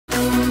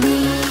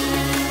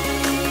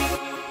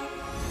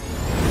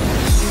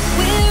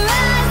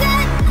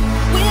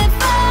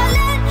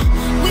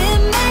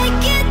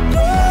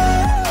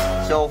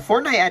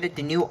Fortnite added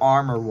the new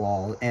armor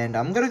wall, and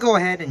I'm gonna go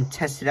ahead and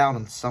test it out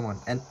on someone.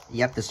 And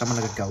yep, there's someone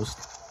a ghost.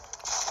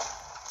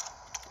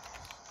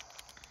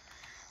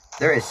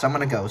 There is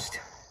someone a ghost.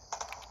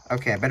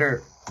 Okay, I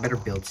better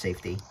build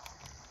safety.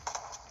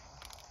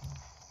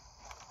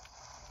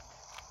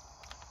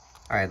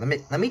 All right,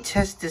 let me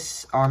test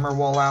this armor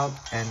wall out,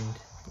 and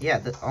yeah,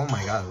 oh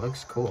my god, it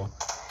looks cool.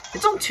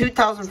 It's on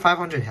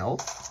 2,500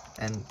 health,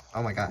 and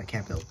oh my god, I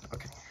can't build.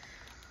 Okay,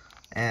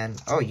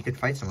 and oh, you could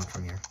fight someone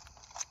from here.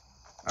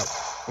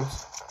 Oh,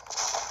 oops.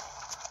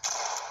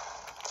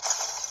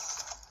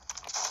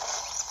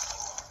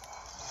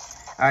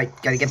 All right,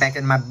 gotta get back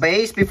in my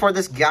base before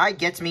this guy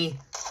gets me.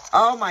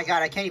 Oh my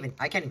god, I can't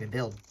even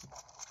build.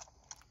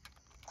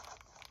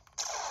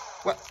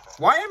 What?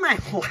 Why am I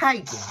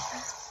lagging?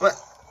 What?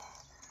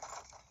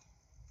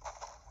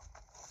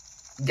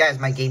 Guys,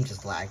 my game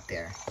just lagged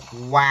there.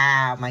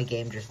 Wow, my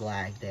game just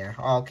lagged there.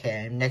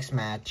 Okay, next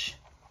match.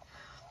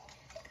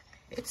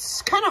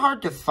 It's kind of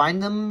hard to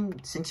find them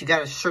since you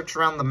gotta search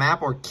around the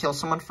map or kill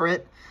someone for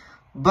it.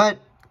 But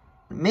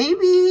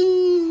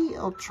maybe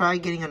I'll try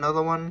getting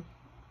another one.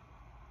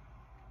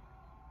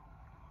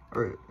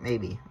 Or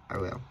maybe I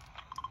will.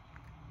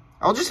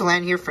 I'll just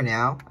land here for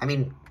now. I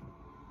mean,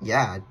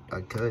 yeah,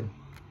 I could.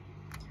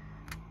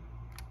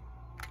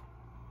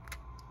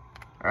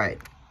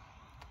 Alright.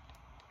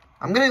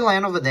 I'm gonna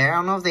land over there. I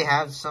don't know if they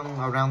have some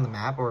around the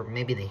map, or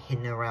maybe they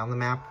hidden around the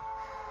map.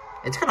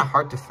 It's kind of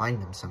hard to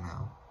find them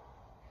somehow.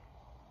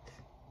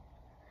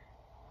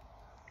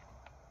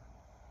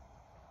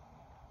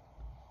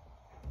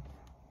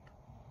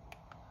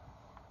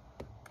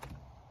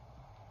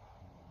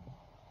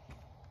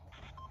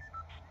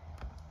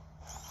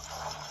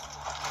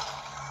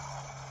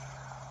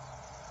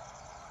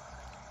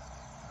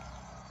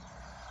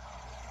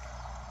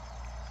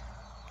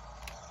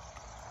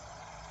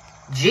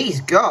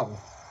 Jeez, go!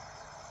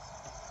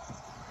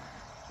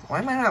 Why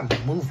am I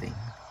not moving?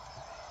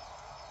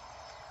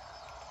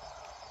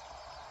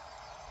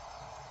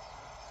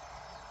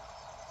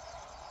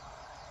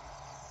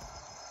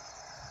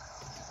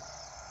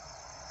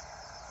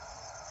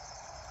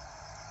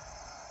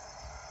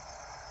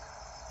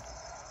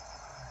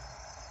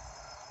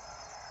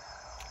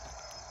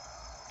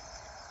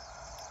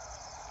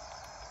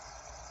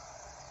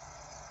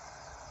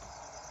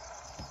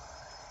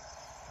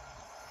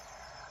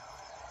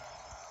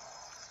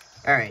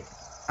 Alright,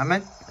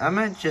 I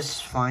might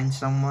just find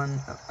someone,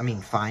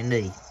 find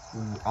a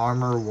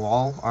armory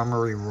wall.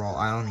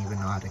 I don't even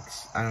know how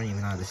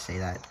to say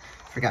that.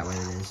 Forgot what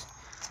it is.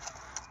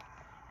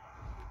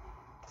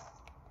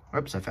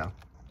 Oops, I fell.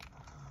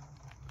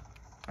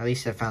 At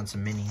least I found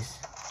some minis.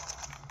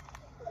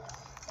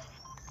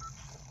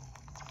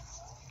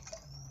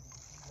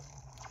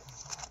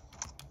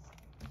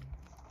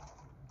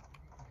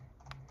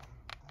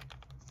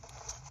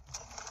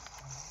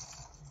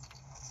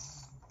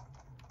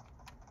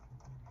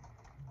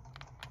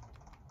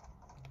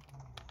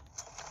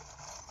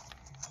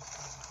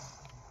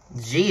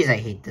 Jeez, I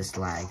hate this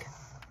lag.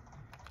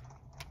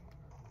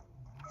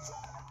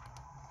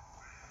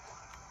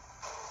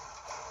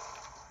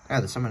 Oh,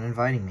 there's someone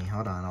inviting me.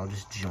 Hold on, I'll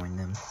just join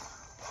them.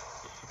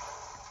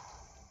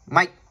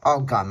 Oh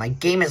god, my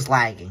game is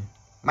lagging.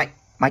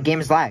 My game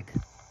is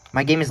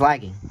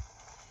lagging.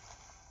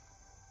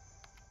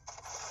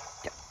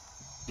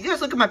 You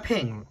guys look at my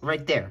ping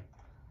right there.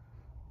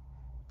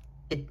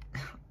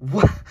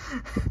 What?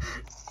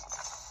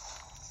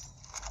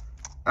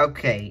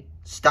 Okay,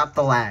 stop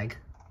the lag.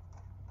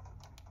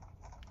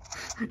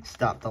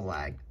 Stop the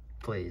lag.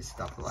 Please,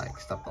 stop the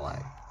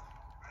lag.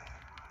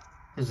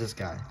 Who's this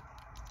guy?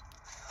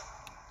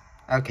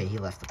 Okay, he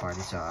left the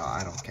party, so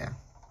I don't care.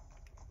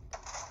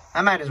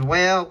 I might as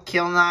well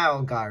kill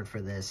Nile Guard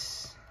for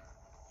this.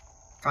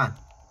 Come on.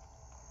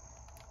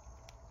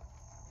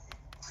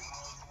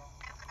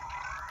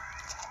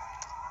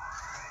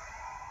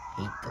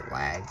 Hate the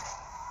lag.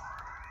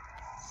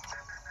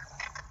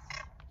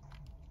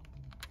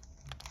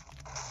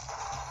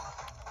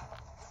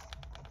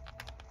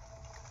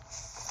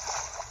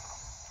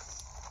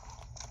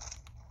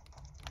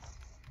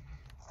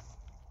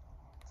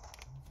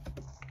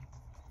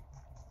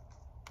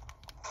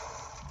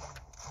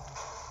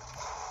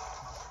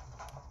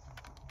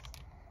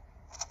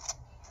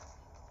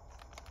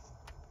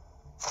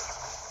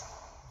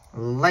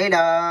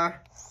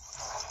 Later.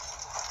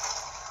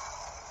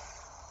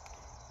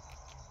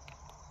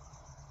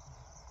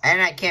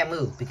 And I can't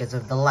move because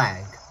of the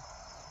lag.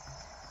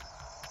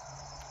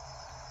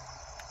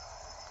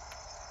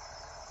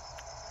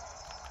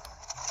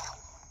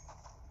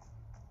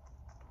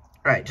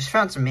 Alright, just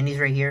found some minis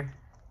right here.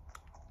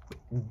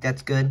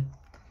 That's good.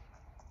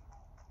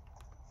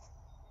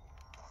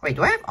 Wait,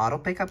 do I have auto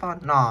pickup on?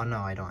 No,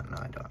 I don't.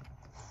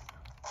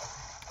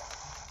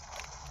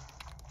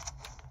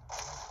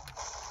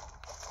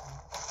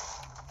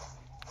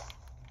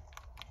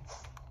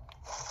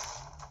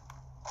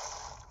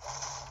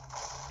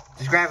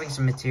 Just grabbing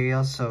some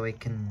materials so I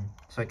can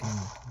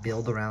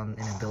build around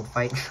in a build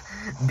fight.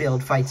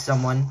 Build fight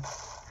someone.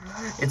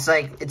 It's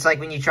like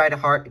when you try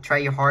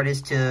your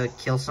hardest to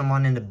kill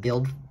someone in a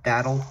build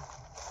battle.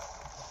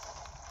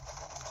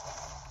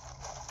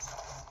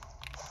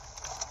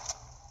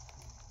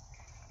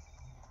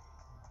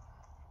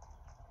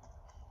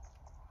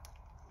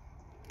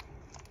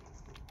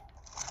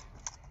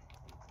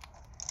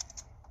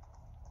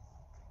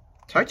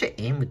 It's hard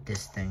to aim with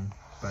this thing,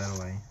 by the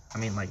way. I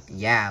mean, like,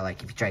 yeah,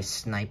 like, if you try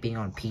sniping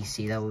on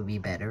PC, that would be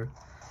better.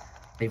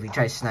 But if you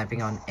try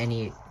sniping on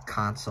any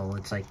console,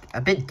 it's, like,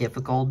 a bit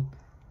difficult.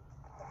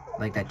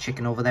 Like that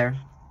chicken over there.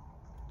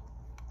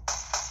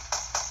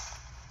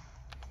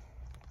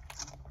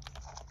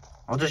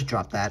 I'll just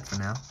drop that for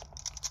now.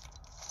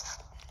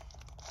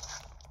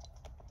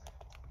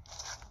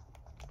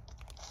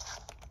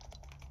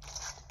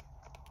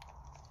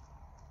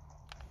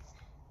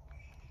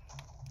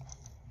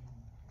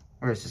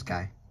 Where is this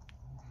guy?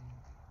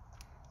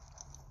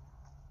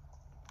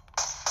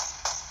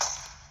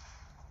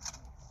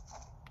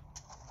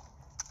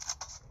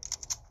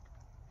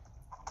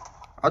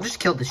 I'll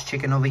just kill this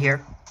chicken over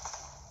here.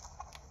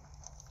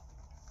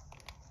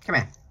 Come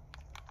here.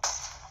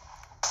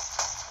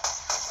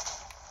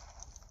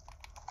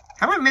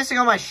 How am I missing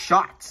all my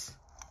shots?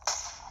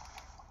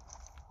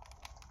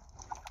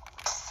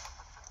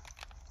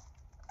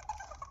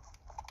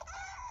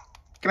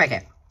 Come back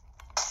here.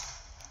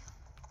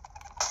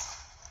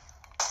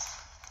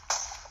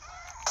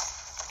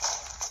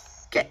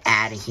 Get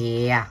out of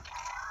here.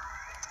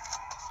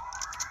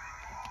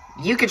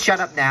 You can shut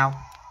up now.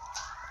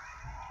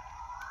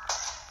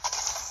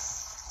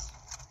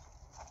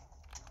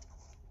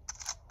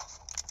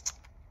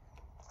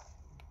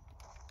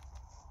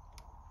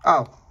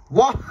 Oh,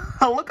 what?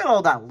 Look at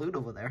all that loot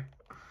over there.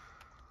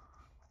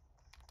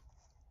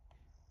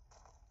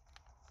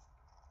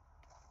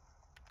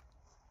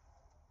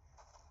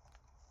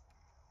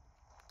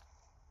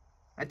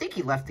 I think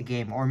he left the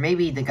game, or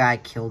maybe the guy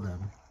killed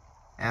him.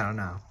 I don't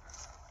know.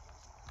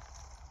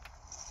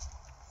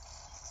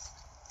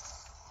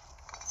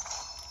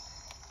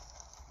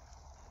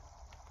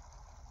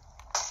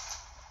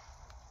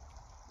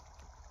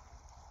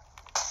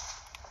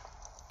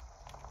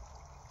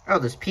 Oh,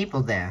 there's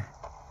people there.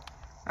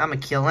 I'm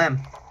gonna kill him.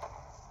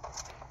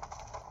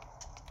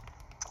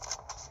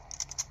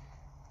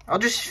 I'll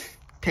just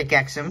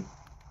pickaxe him.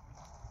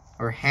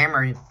 Or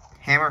hammer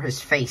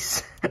his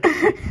face.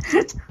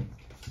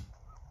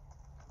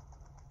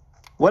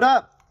 What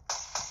up?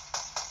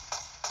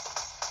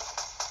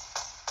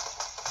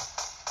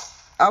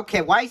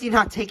 Okay, why is he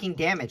not taking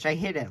damage? I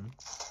hit him.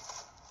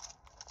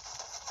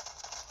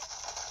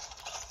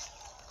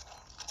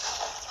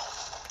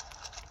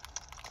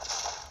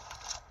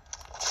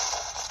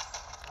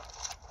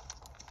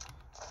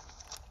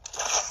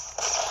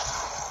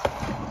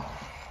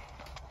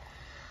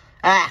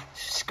 Ah,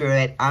 screw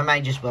it. I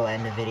might just well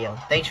end the video.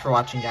 Thanks for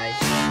watching,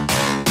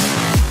 guys.